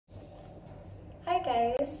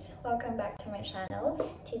guys, welcome back to my channel.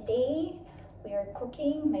 Today we are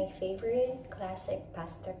cooking my favorite classic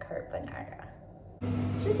pasta carbonara.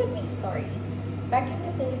 Just a quick story. Back in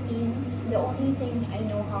the Philippines, the only thing I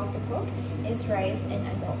know how to cook is rice and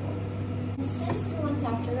adobo. And since 2 months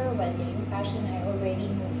after our wedding, Cash and I already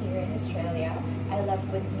moved here in Australia, I left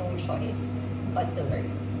with no choice but to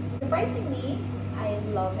learn. Surprisingly, I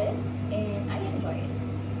love it and I enjoy it.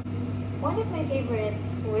 One of my favorite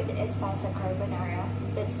food is pasta carbonara.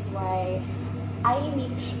 That's why I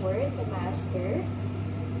make sure to master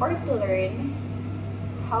or to learn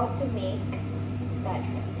how to make that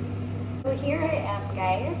recipe. So here I am,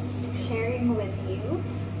 guys, sharing with you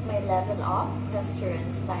my level up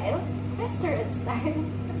restaurant style,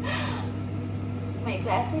 my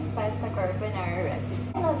classic pasta carbonara recipe.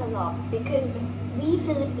 I level up because we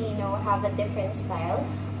Filipino have a different style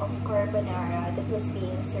of carbonara that was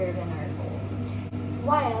being served in our home,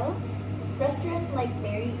 while restaurant like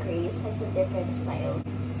Mary Grace has a different style.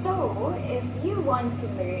 So if you want to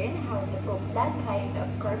learn how to cook that kind of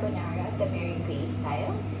carbonara, the Mary Grace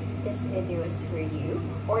style, this video is for you.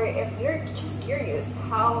 Or if you're just curious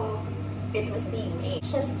how it was being made,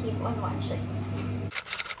 just keep on watching.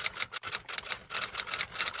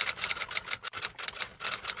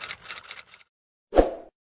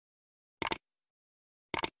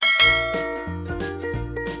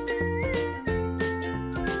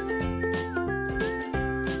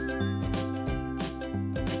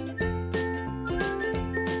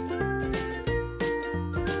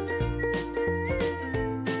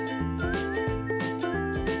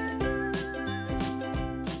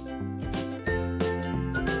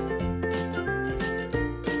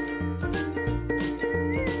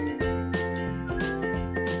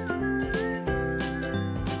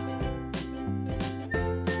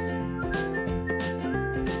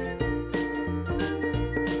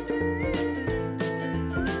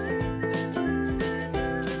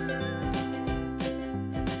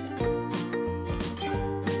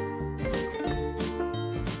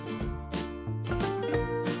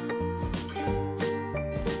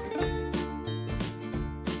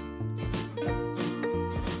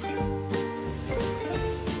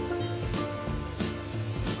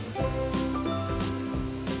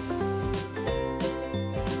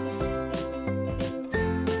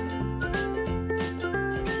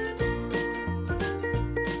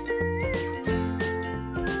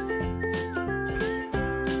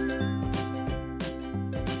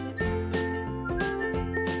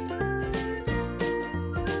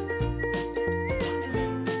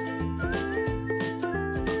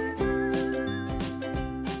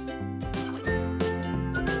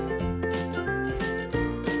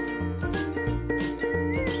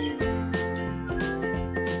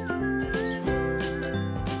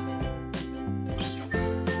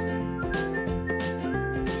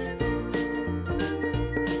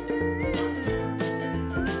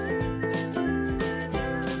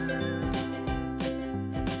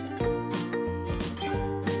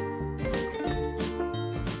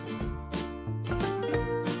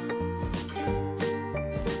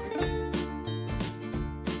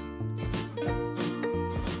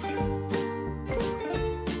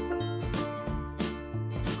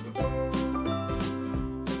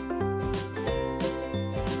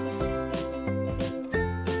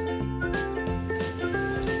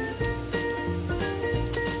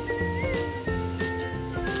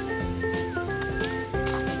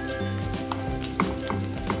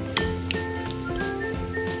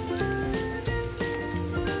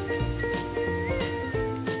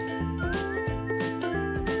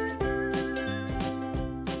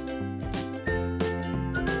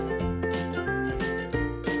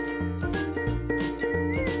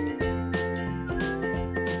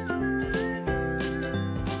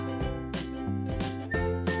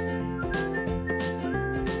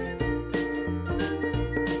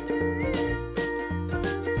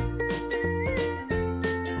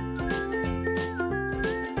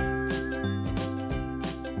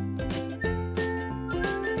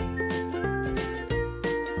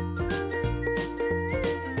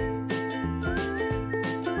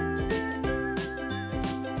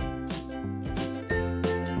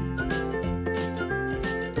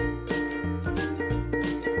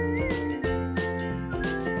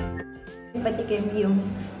 Patikim yung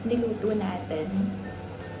niluto natin.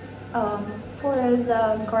 For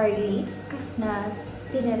the garlic na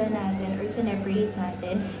tinira natin or sineparate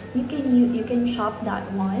natin, you can chop that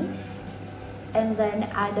one and then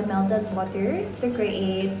add the melted water to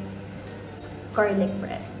create garlic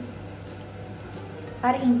bread.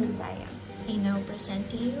 Para hindi sayang. I now present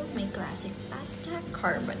to you my classic pasta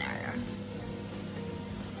carbonara.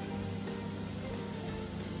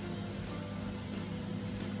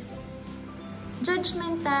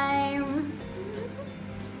 Judgment time!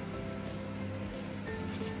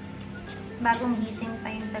 Bagong gising pa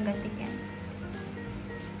yung taga-tikim.